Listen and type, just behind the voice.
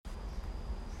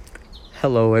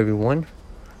Hello everyone,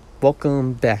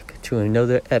 welcome back to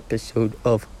another episode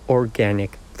of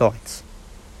Organic Thoughts.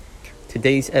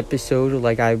 Today's episode,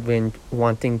 like I've been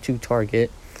wanting to target,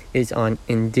 is on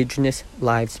Indigenous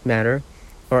Lives Matter,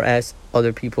 or as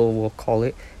other people will call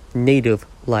it, Native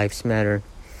Lives Matter.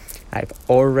 I've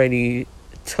already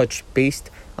touched base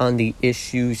on the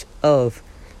issues of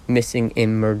missing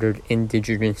and murdered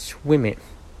Indigenous women.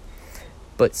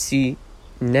 But see,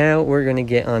 now we're going to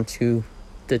get onto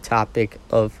the topic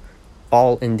of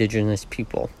all Indigenous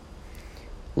people.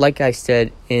 Like I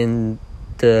said in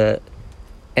the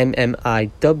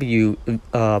MMIW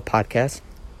podcast,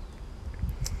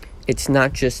 it's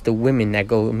not just the women that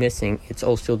go missing, it's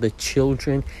also the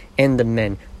children and the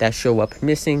men that show up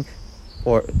missing,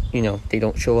 or they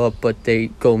don't show up but they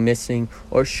go missing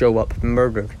or show up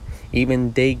murdered.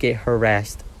 Even they get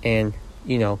harassed and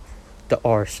the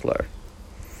R slur.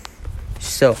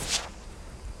 So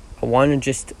I want to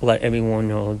just let everyone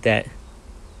know that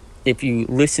if you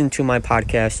listen to my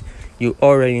podcast, you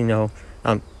already know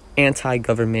I'm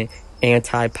anti-government,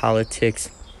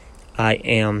 anti-politics. I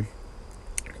am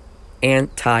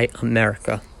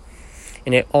anti-America.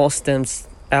 And it all stems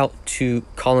out to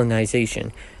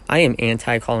colonization. I am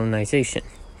anti-colonization.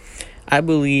 I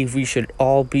believe we should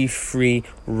all be free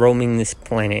roaming this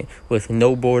planet with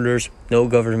no borders, no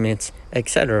governments,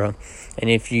 etc. And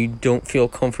if you don't feel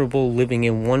comfortable living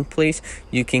in one place,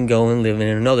 you can go and live in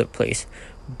another place.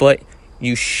 But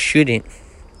you shouldn't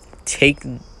take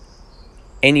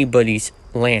anybody's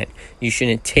land. You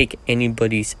shouldn't take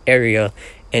anybody's area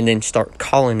and then start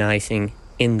colonizing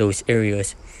in those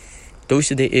areas. Those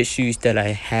are the issues that I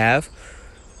have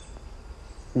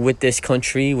with this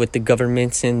country, with the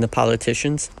governments and the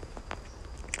politicians.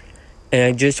 And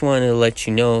I just want to let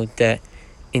you know that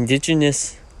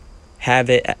Indigenous have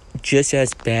it just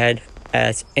as bad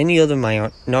as any other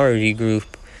minority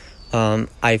group.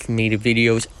 I've made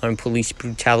videos on police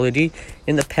brutality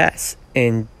in the past,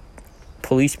 and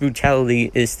police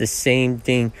brutality is the same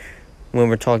thing when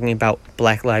we're talking about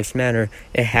Black Lives Matter.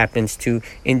 It happens to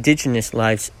Indigenous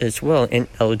lives as well,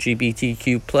 and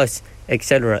LGBTQ plus,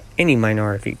 etc., any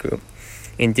minority group.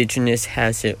 Indigenous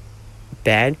has it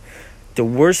bad. The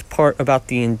worst part about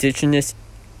the Indigenous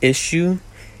issue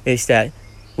is that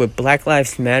with Black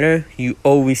Lives Matter, you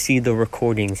always see the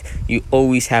recordings. You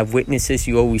always have witnesses.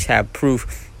 You always have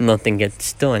proof. Nothing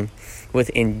gets done. With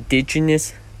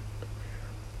Indigenous,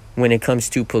 when it comes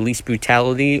to police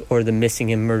brutality or the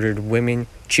missing and murdered women,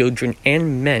 children,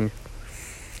 and men,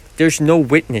 there's no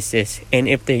witnesses. And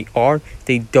if they are,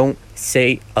 they don't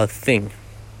say a thing.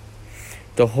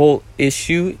 The whole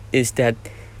issue is that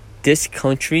this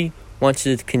country wants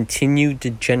to continue to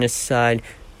genocide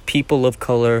people of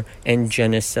color and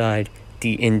genocide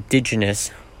the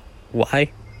indigenous.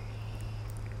 Why?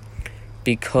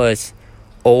 Because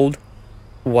old,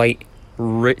 white,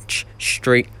 rich,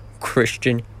 straight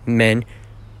Christian men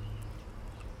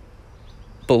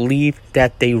believe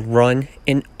that they run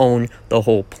and own the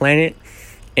whole planet,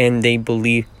 and they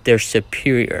believe they're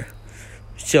superior.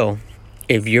 So,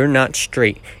 if you're not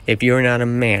straight, if you're not a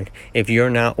man, if you're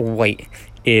not white,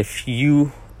 if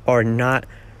you are not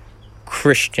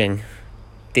Christian,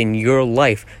 then your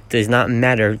life does not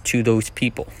matter to those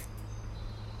people.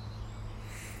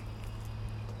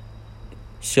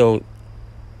 So,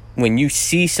 when you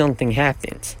see something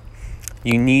happens,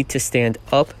 you need to stand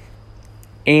up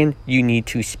and you need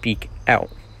to speak out.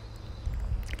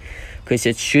 Because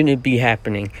it shouldn't be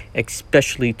happening,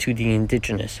 especially to the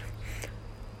Indigenous.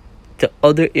 The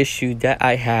other issue that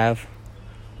I have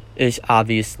is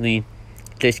obviously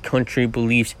this country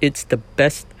believes it's the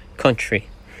best country,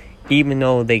 even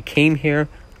though they came here,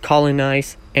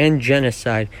 colonized, and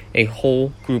genocide a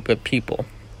whole group of people.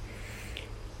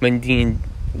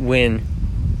 When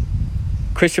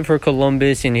Christopher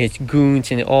Columbus and his goons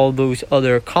and all those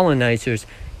other colonizers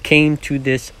came to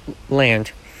this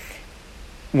land,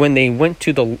 when they went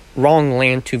to the wrong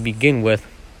land to begin with,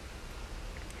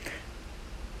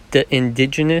 the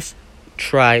Indigenous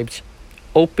tribes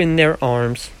opened their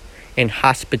arms and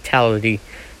hospitality.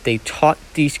 They taught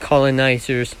these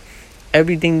colonizers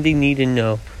everything they need to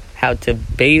know, how to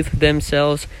bathe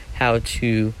themselves, how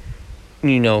to,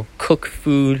 cook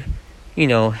food,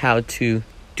 how to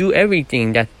do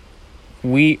everything that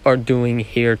we are doing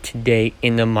here today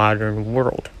in the modern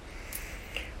world.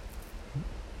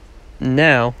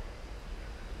 Now,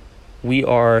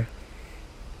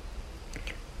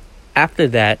 after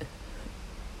that,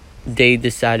 they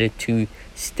decided to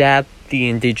stab the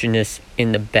Indigenous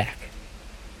in the back.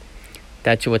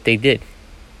 That's what they did.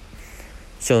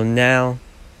 So now,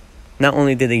 not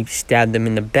only did they stab them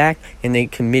in the back, and they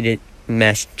committed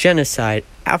mass genocide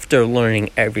after learning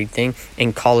everything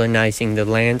and colonizing the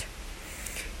land,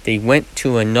 they went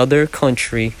to another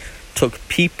country, took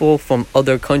people from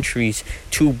other countries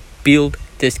to build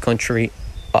this country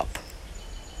up.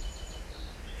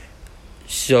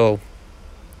 So,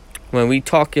 when we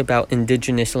talk about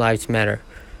Indigenous Lives Matter,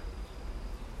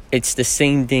 it's the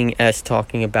same thing as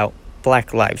talking about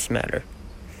Black Lives Matter.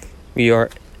 We are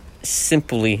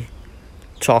simply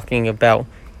talking about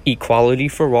equality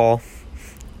for all,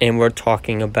 and we're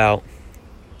talking about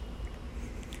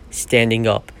standing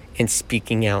up and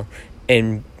speaking out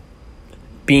and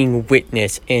being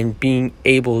witness and being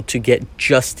able to get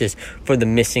justice for the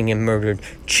missing and murdered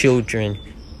children,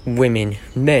 women,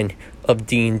 men of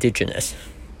the indigenous.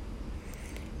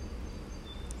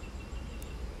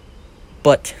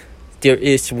 But there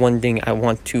is one thing I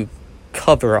want to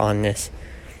cover on this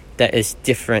that is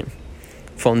different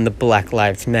from the Black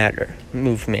Lives Matter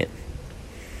movement.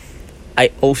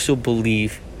 I also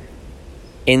believe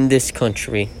in this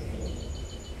country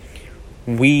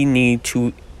we need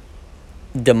to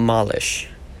demolish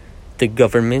the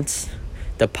governments,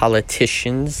 the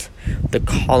politicians, the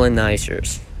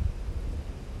colonizers,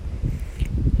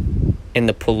 and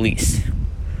the police,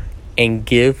 and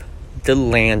give the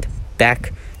land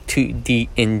back to the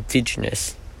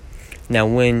indigenous. Now,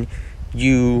 when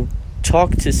you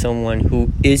talk to someone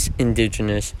who is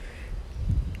indigenous,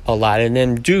 a lot of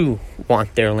them do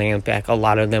want their land back. A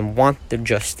lot of them want the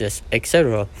justice,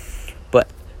 etc. But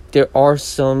there are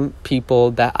some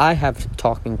people that I have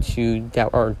talking to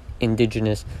that are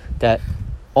indigenous that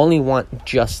only want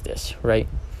justice, right?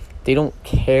 They don't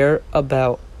care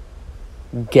about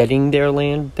getting their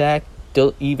land back.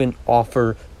 They'll even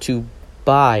offer to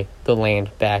buy the land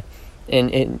back.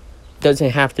 And it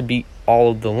doesn't have to be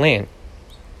all of the land.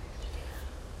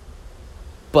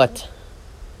 But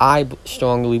I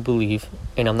strongly believe,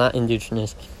 and I'm not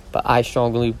indigenous, but I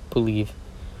strongly believe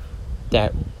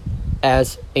that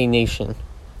as a nation,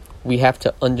 we have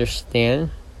to understand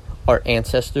our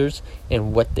ancestors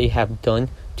and what they have done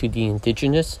to the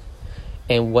indigenous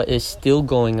and what is still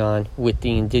going on with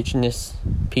the indigenous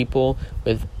people,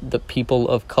 with the people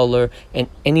of color, and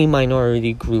any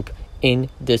minority group in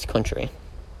this country.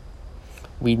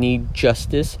 We need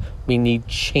justice. We need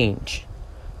change.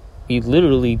 We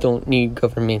literally don't need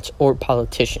governments or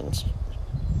politicians.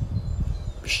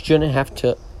 We shouldn't have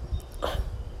to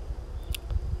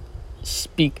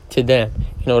speak to them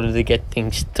in order to get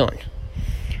things done.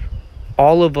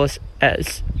 All of us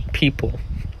as people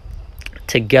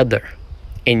together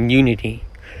in unity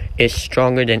is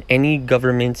stronger than any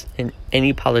governments and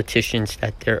any politicians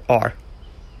that there are.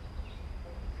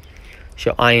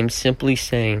 So I am simply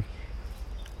saying,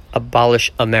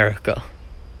 abolish America.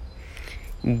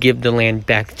 Give the land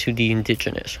back to the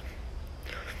indigenous.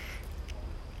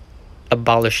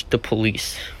 Abolish the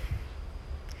police.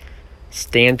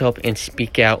 Stand up and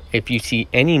speak out if you see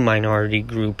any minority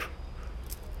group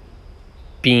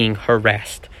being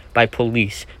harassed by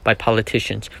police, by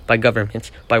politicians, by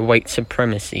governments, by white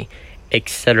supremacy,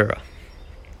 etc.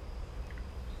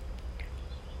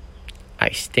 I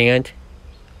stand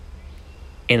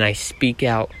and I speak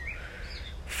out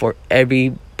for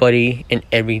everybody and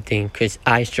everything, because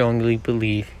I strongly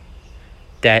believe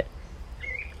that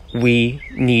we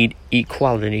need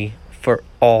equality for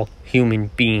all human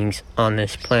beings on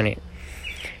this planet.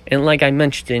 And like I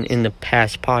mentioned in the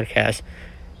past podcast,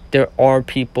 there are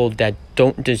people that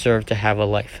don't deserve to have a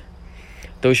life.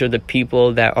 Those are the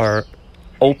people that are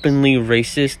openly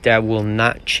racist, that will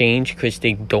not change because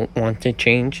they don't want to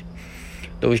change.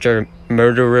 Those are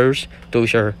murderers.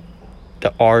 Those are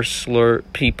the R-slur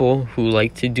people who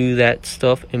like to do that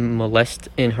stuff and molest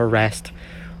and harass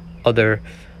other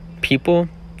people.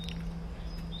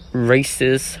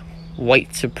 Racist,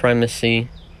 white supremacy,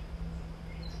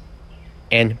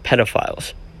 and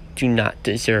pedophiles do not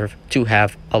deserve to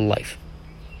have a life.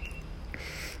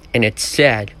 And it's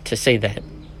sad to say that,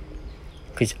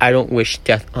 because I don't wish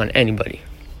death on anybody.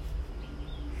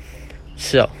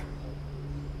 So,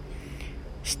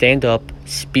 stand up,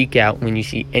 speak out when you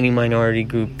see any minority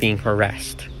group being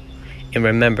harassed. And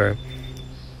remember,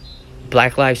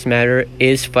 Black Lives Matter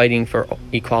is fighting for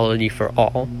equality for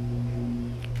all.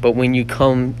 But when you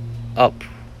come up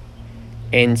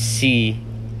and see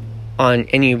on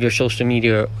any of your social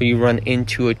media, or you run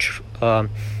into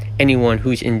anyone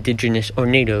who's indigenous or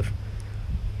native,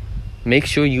 make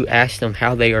sure you ask them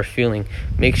how they are feeling.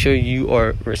 Make sure you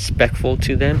are respectful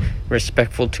to them,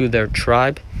 respectful to their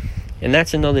tribe. And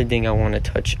that's another thing I want to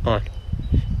touch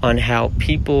on how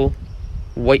people,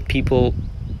 white people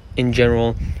in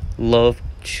general, love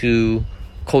to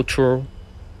cultural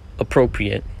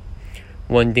appropriate.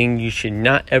 One thing you should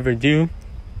not ever do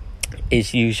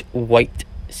is use white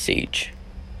sage.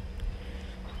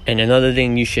 And another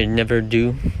thing you should never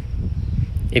do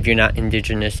if you're not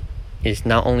indigenous is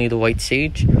not only the white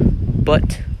sage,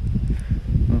 but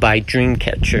buy dream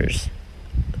catchers,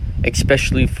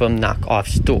 especially from knockoff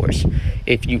stores.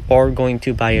 If you are going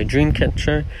to buy a dream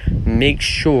catcher, make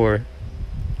sure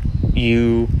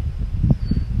you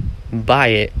buy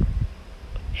it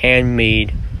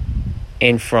handmade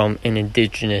and from an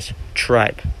indigenous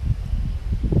tribe.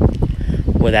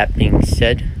 With that being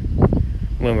said,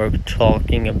 when we're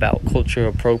talking about cultural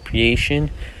appropriation,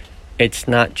 it's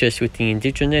not just with the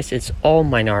indigenous, it's all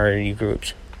minority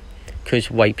groups.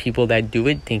 Because white people that do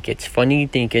it think it's funny,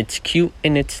 think it's cute,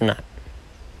 and it's not.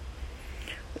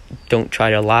 Don't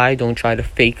try to lie, don't try to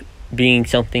fake being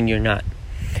something you're not.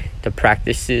 The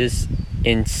practices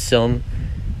in some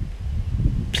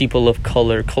people of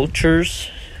color cultures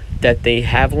that they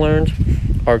have learned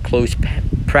are close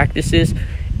practices,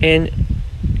 and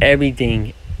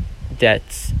everything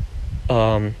that's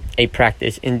a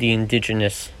practice in the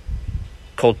indigenous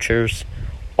cultures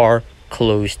are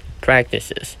closed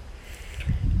practices.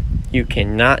 You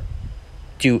cannot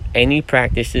do any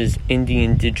practices in the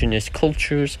indigenous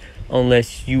cultures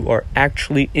unless you are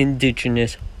actually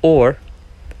indigenous or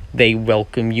they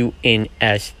welcome you in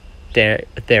as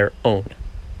their own.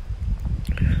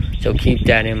 So keep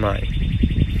that in mind.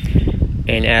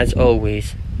 And as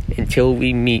always, until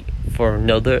we meet for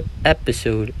another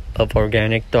episode of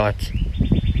Organic Thoughts,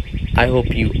 I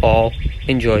hope you all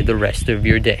enjoy the rest of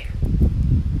your day.